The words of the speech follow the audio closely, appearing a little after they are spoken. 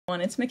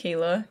It's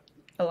Michaela.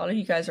 A lot of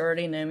you guys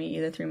already know me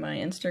either through my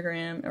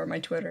Instagram or my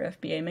Twitter,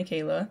 FBA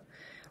Michaela,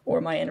 or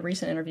my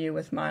recent interview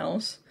with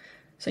Miles.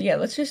 So yeah,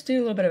 let's just do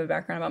a little bit of a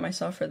background about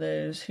myself for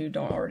those who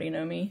don't already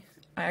know me.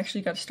 I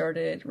actually got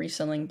started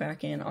reselling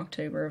back in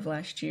October of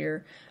last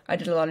year. I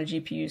did a lot of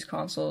GPUs,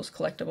 consoles,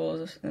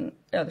 collectibles, and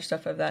other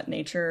stuff of that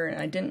nature,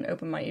 and I didn't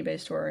open my eBay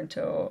store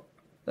until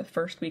the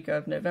first week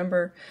of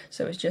November,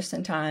 so it was just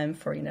in time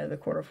for, the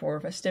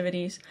Q4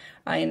 festivities.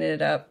 I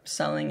ended up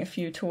selling a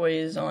few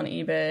toys on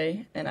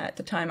eBay, and at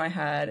the time I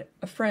had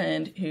a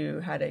friend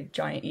who had a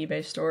giant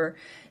eBay store,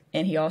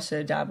 and he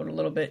also dabbled a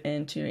little bit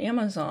into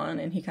Amazon,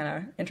 and he kind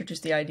of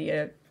introduced the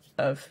idea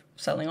of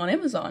selling on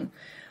Amazon.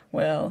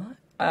 Well,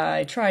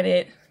 I tried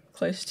it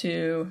close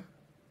to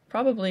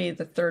probably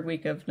the third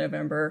week of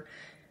November,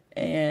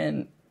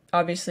 and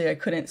obviously I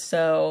couldn't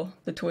sell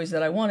the toys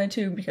that I wanted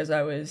to because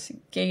I was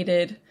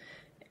gated,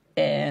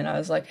 and I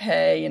was like,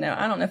 hey,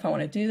 I don't know if I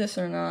want to do this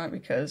or not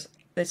because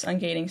this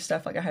ungating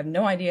stuff, I have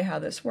no idea how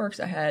this works.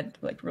 I had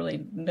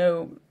really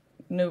no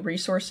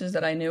resources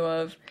that I knew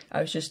of.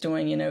 I was just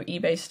doing,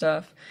 eBay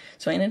stuff.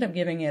 So I ended up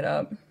giving it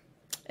up.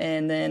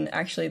 And then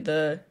actually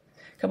a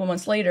couple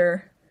months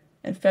later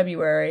in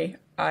February,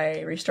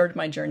 I restarted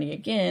my journey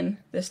again,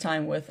 this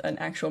time with an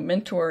actual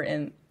mentor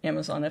in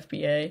Amazon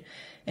FBA.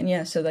 And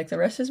yeah, so the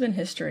rest has been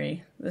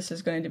history. This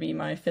is going to be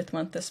my 5th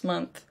month this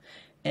month,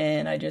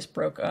 and I just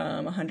broke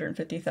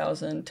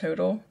 150,000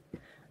 total.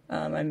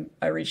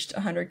 I reached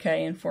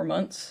 100K in 4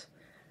 months,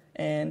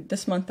 and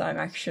this month I'm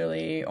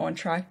actually on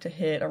track to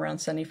hit around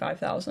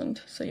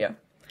 75,000. So yeah,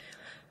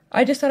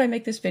 I just thought I'd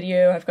make this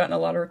video. I've gotten a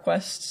lot of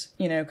requests,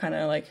 kind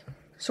of like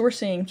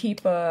sourcing,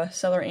 Keepa,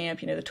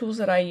 SellerAmp, the tools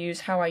that I use,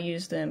 how I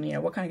use them,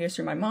 what kind of goes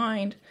through my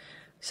mind.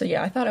 So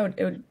yeah, I thought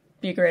it would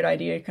be a great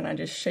idea to kind of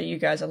just show you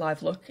guys a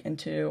live look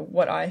into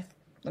what I'm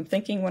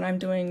thinking when I'm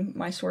doing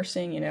my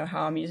sourcing,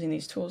 how I'm using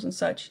these tools and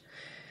such.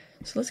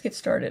 So let's get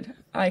started.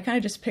 I kind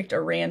of just picked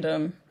a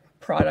random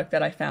product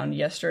that I found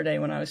yesterday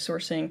when I was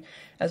sourcing.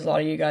 As a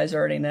lot of you guys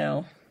already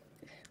know,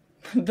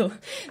 the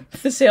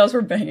sales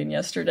were banging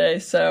yesterday,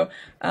 so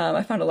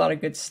I found a lot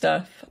of good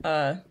stuff.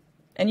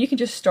 And you can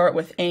just start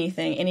with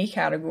anything, any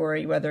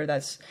category, whether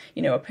that's,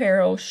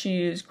 apparel,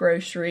 shoes,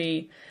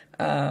 grocery,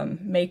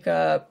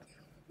 makeup,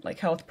 like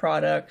health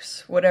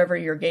products, whatever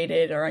you're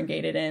gated or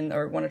ungated in,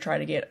 or want to try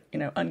to get,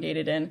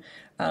 ungated in,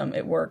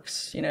 it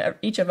works.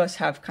 Each of us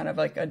have kind of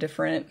like a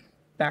different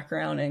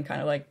background and kind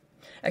of like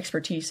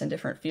expertise in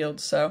different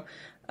fields. So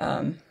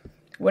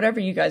whatever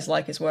you guys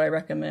like is what I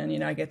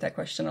recommend. I get that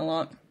question a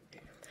lot.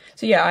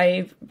 So yeah,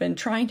 I've been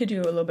trying to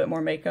do a little bit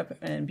more makeup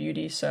and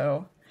beauty,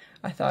 so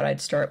I thought I'd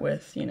start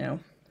with,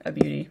 a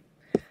beauty.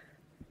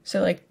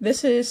 So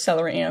this is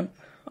SellerAmp,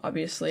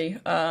 obviously.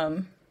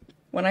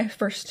 When I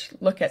first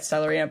look at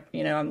SellerAmp,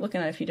 I'm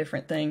looking at a few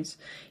different things.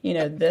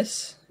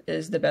 This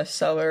is the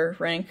bestseller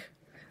rank.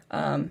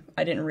 I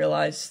didn't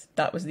realize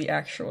that was the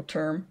actual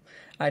term.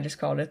 I just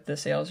called it the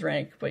sales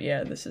rank, but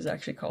yeah, this is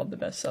actually called the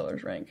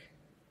bestsellers rank.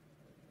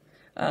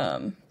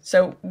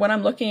 So when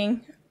I'm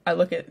looking, I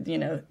look at,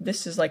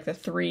 this is the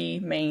 3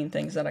 main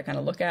things that I kind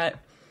of look at.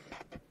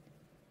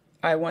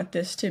 I want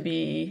this to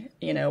be,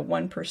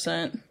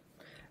 1%.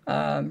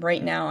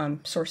 Right now I'm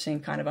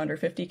sourcing kind of under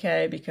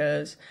 50K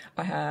because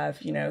I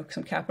have,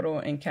 some capital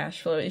and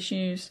cash flow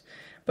issues.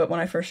 But when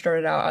I first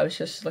started out, I was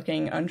just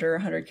looking under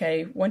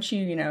 100K. Once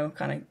you,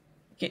 kind of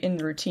get in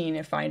the routine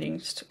of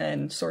finding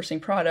and sourcing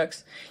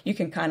products, you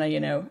can kind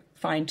of,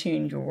 fine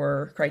tune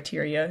your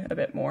criteria a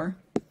bit more.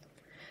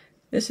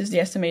 This is the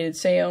estimated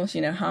sales,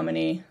 how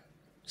many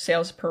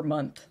sales per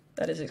month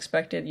that is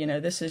expected.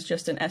 This is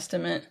just an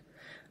estimate.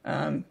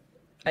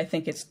 I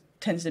think it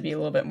tends to be a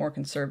little bit more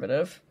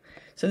conservative.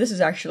 So this is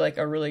actually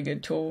a really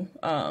good tool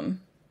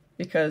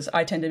because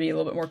I tend to be a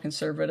little bit more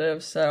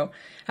conservative. So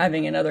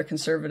having another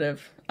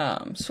conservative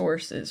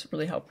source is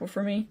really helpful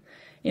for me.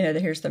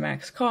 Here's the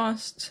max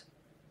cost.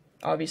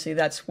 Obviously,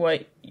 that's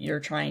what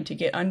you're trying to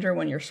get under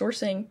when you're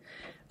sourcing.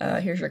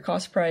 Here's your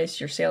cost price,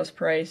 your sales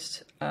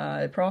price,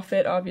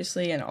 profit,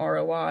 obviously, and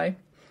ROI.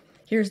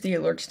 Here's the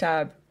alerts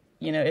tab.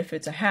 If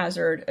it's a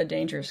hazard, a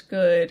dangerous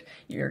good,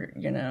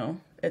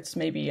 it's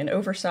maybe an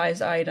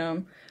oversized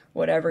item,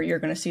 whatever, you're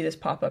going to see this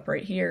pop up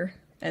right here.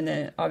 And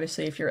then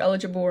obviously if you're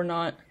eligible or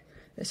not,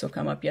 this will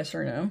come up yes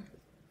or no.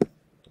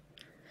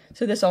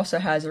 So this also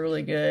has a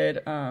really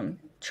good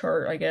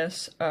chart, I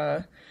guess.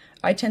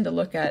 I tend to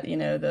look at,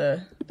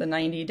 the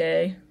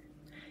 90-day,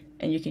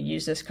 and you can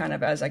use this kind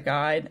of as a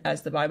guide,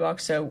 as the buy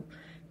box. So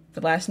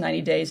the last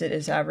 90 days, it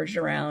is averaged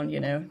around,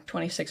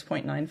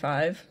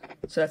 26.95.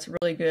 So that's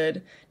really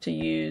good to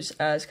use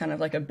as kind of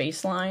like a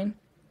baseline.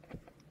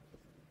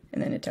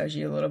 And then it tells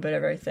you a little bit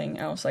of everything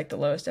else, like the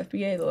lowest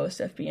FBA, the lowest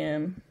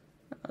FBM,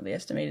 the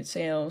estimated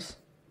sales.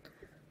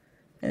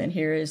 And then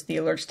here is the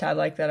alerts tab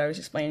like that I was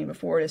explaining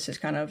before. This is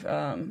kind of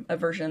a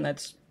version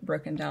that's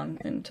broken down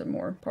into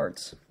more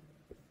parts.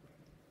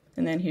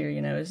 And then here,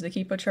 is the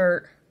Keepa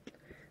chart.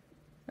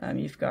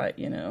 You've got,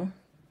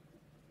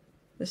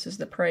 this is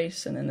the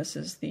price, and then this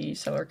is the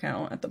seller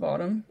count at the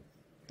bottom.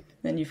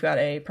 Then you've got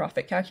a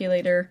profit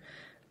calculator.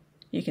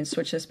 You can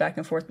switch this back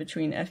and forth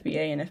between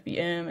FBA and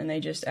FBM, and they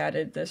just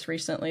added this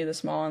recently, the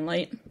small and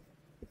light.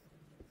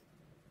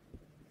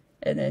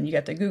 And then you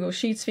got the Google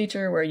Sheets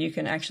feature where you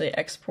can actually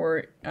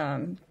export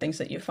things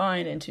that you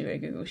find into a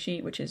Google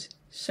Sheet, which is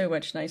so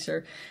much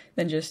nicer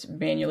than just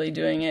manually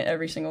doing it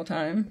every single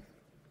time.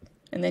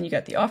 And then you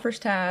got the Offers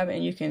tab,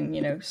 and you can,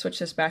 you know, switch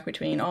this back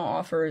between all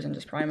offers and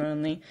just Prime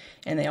only.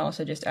 And they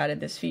also just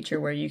added this feature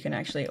where you can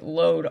actually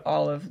load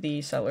all of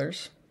the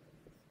sellers.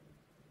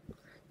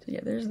 So yeah,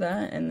 there's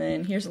that. And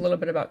then here's a little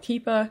bit about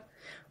Keepa.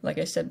 Like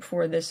I said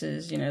before, this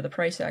is, you know, the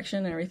price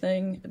action and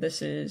everything.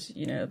 This is,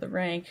 you know, the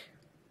rank.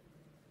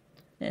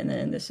 And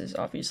then this is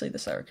obviously the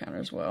seller counter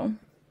as well.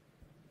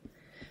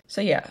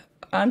 So yeah,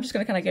 I'm just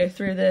going to kind of go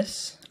through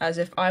this as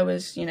if I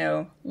was, you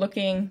know,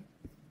 looking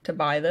to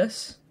buy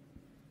this.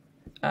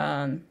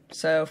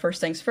 So first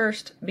things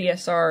first,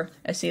 BSR,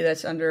 I see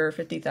that's under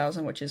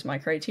 50,000, which is my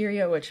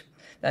criteria, which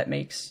that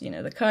makes, you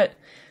know, the cut.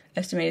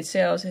 Estimated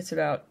sales, it's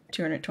about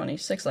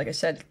 226. Like I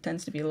said, it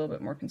tends to be a little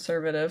bit more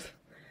conservative.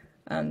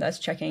 That's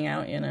checking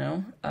out, you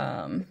know.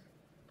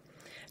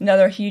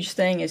 Another huge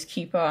thing is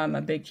Keepa. I'm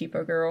a big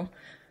Keepa girl.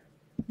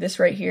 This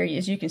right here,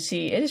 as you can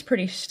see, it is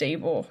pretty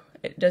stable.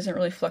 It doesn't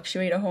really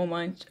fluctuate a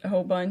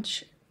whole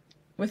bunch.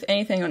 With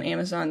anything on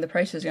Amazon, the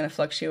price is going to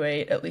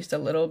fluctuate at least a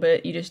little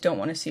bit. You just don't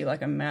want to see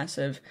like a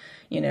massive,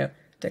 you know,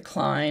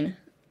 decline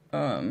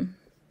in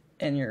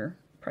your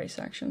price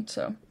action.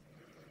 So,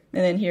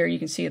 and then here you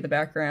can see at the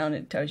background,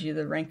 it tells you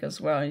the rank as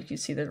well. You can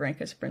see the rank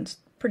has been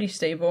pretty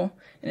stable,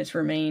 and it's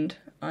remained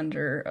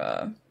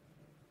under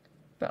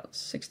about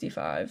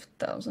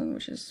 65,000,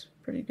 which is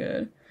pretty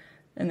good.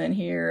 And then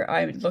here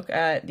I would look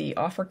at the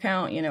offer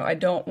count. You know, I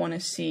don't want to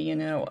see, you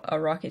know, a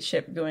rocket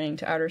ship going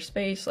to outer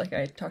space like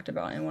I talked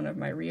about in one of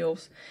my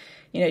reels.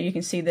 You know, you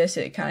can see this,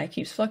 it kind of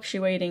keeps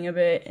fluctuating a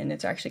bit, and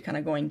it's actually kind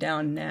of going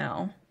down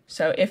now.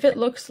 So if it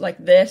looks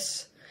like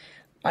this,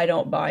 I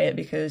don't buy it,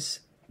 because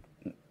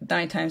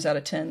 9 times out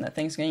of 10 that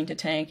thing's going to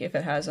tank if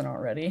it hasn't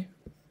already.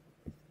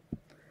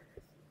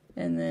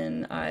 And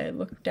then I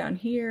look down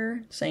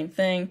here, same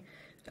thing.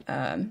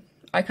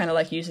 I kind of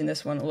like using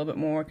this one a little bit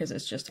more because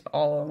it's just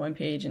all on one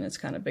page and it's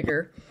kind of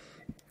bigger.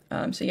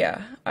 So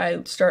yeah,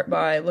 I start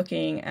by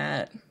looking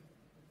at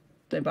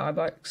the buy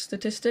box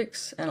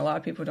statistics, and a lot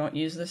of people don't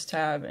use this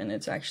tab, and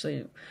it's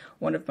actually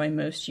one of my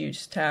most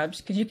used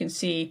tabs, because you can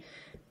see,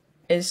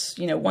 is,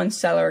 you know, one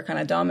seller kind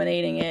of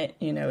dominating it?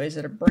 You know, is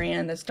it a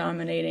brand that's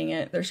dominating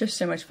it? There's just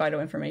so much vital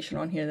information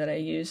on here that I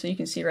use. So you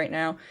can see right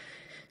now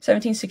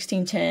 17,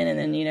 16, 10, and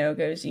then, you know, it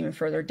goes even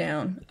further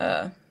down.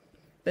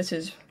 This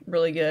is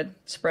really good,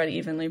 spread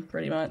evenly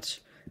pretty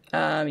much.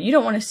 You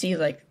don't want to see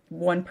like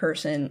one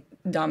person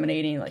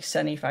dominating like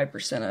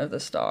 75% of the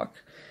stock.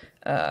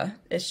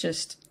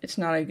 It's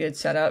not a good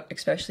setup,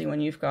 especially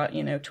when you've got,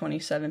 you know,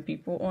 27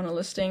 people on a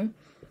listing.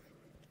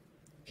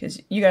 Because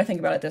you got to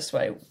think about it this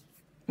way.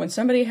 When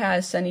somebody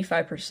has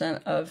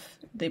 75% of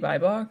the buy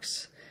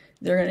box,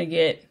 they're going to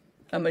get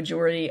a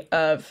majority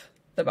of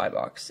the buy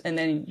box. And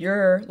then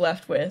you're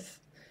left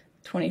with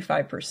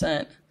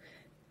 25%.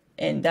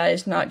 And that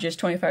is not just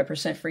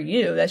 25% for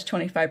you, that's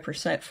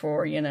 25%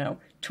 for, you know,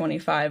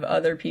 25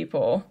 other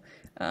people.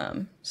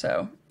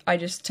 So I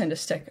just tend to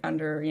stick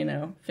under, you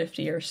know,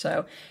 50 or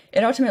so.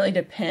 It ultimately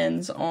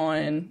depends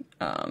on,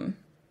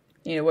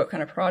 you know, what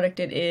kind of product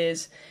it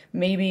is.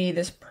 Maybe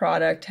this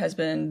product has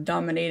been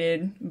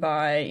dominated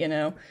by, you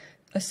know,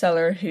 a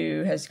seller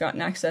who has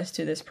gotten access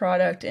to this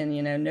product, and,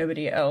 you know,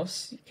 nobody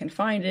else can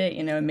find it.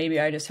 You know, maybe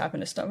I just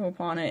happen to stumble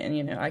upon it, and,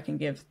 you know, I can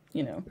give,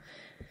 you know,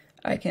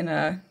 I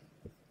can,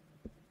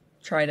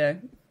 try to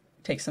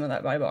take some of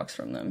that buy box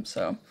from them.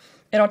 So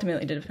it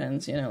ultimately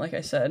depends, you know, like I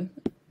said.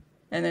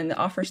 And then the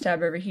offers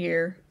tab over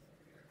here,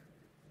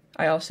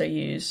 I also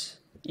use,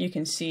 you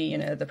can see, you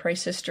know, the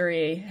price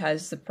history.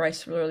 Has the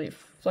price really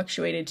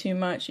fluctuated too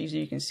much? As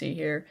you can see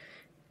here,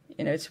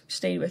 you know, it's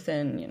stayed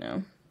within, you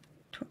know,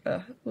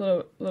 a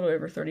little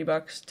over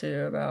 $30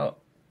 to about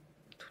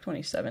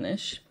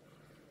 27-ish.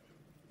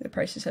 The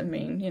prices have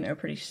been, you know,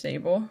 pretty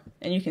stable.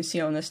 And you can see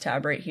on this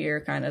tab right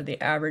here kind of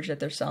the average that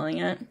they're selling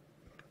at.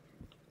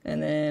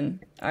 And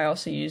then I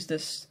also use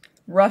this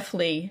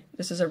roughly,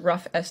 this is a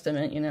rough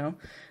estimate, you know,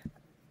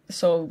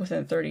 sold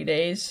within 30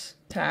 days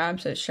tab,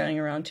 so it's showing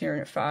around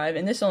 205,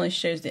 and this only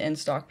shows the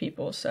in-stock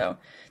people, so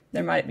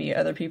there might be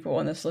other people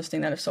on this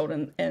listing that have sold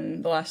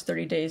in the last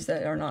 30 days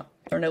that are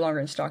no longer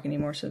in stock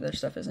anymore, so their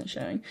stuff isn't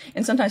showing.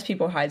 And sometimes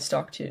people hide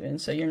stock too, and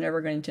so you're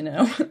never going to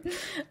know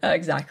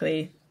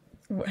exactly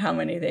how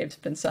many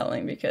they've been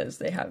selling because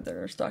they have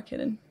their stock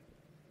hidden.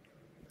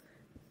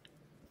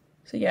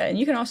 So yeah, and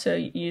you can also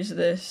use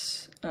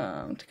this to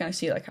kind of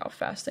see like how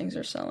fast things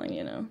are selling,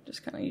 you know,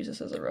 just kind of use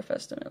this as a rough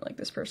estimate. Like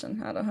this person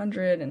had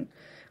 100 and,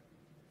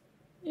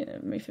 you know,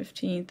 May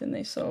 15th and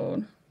they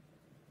sold,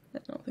 I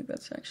don't think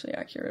that's actually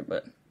accurate,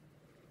 but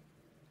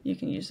you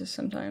can use this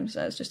sometimes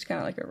as just kind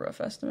of like a rough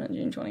estimate,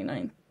 June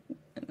 29th,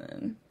 and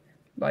then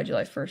by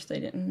July 1st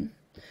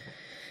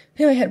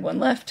they only had one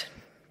left.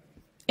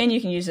 And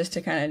you can use this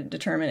to kind of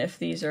determine if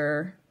these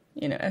are,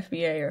 you know,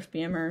 FBA or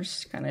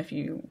FBMers, kind of if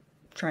you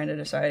trying to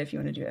decide if you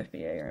want to do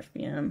FBA or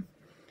FBM.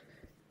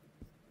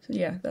 So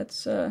yeah,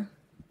 that's a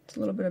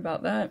little bit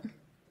about that.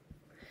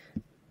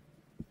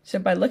 So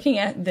by looking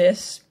at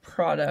this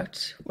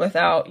product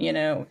without,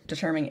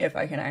 determining if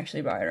I can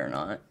actually buy it or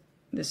not,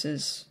 this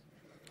is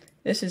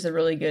a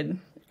really good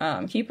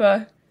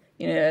Keepa.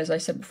 As I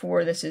said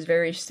before, this is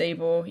very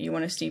stable. You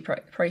want to see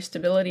price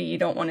stability. You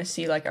don't want to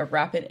see like a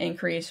rapid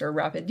increase or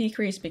rapid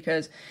decrease,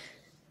 because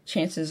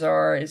chances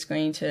are it's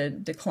going to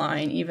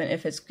decline even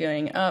if it's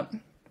going up.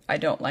 I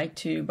don't like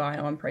to buy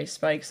on price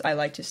spikes. I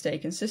like to stay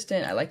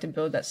consistent. I like to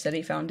build that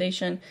steady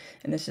foundation,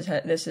 and this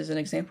is an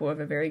example of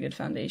a very good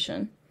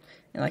foundation.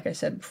 And like I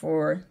said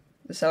before,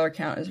 the seller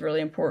count is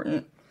really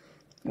important.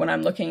 When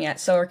I'm looking at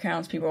seller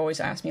counts, people always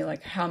ask me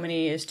like, how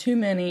many is too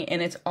many?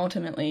 And it's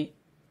ultimately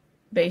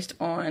based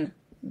on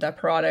the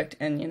product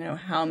and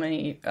how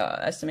many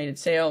estimated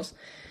sales.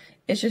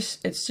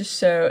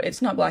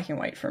 It's not black and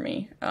white for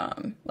me.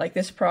 Like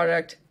this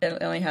product,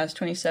 it only has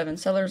 27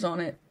 sellers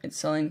on it. It's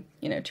selling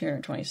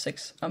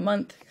 226 a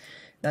month.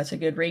 That's a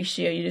good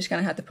ratio. You just kind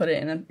of have to put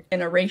it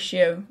in a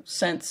ratio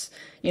sense.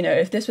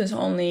 If this was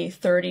only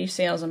 30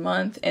 sales a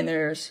month and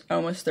there's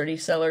almost 30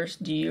 sellers,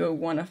 do you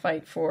want to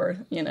fight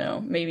for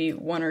maybe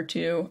 1 or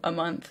 2 a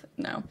month?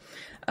 No.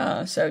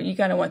 So you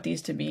kind of want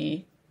these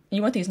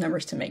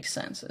numbers to make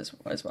sense, is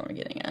what I'm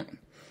getting at.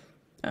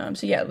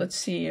 So yeah, let's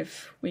see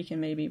if we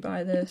can maybe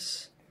buy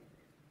this.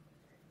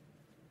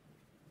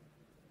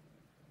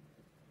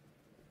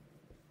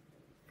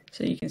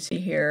 So you can see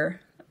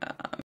here,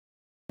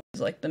 it's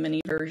like the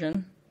mini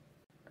version.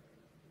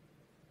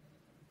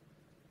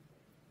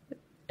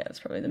 Yeah,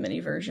 it's probably the mini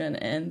version,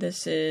 and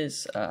this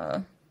is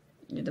the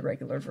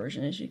regular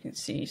version, as you can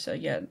see. So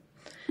yeah,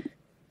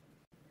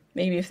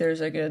 maybe if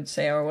there's a good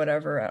sale or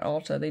whatever at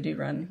Ulta, they do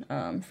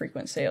run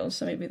frequent sales,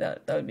 so maybe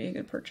that would be a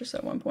good purchase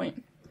at one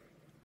point.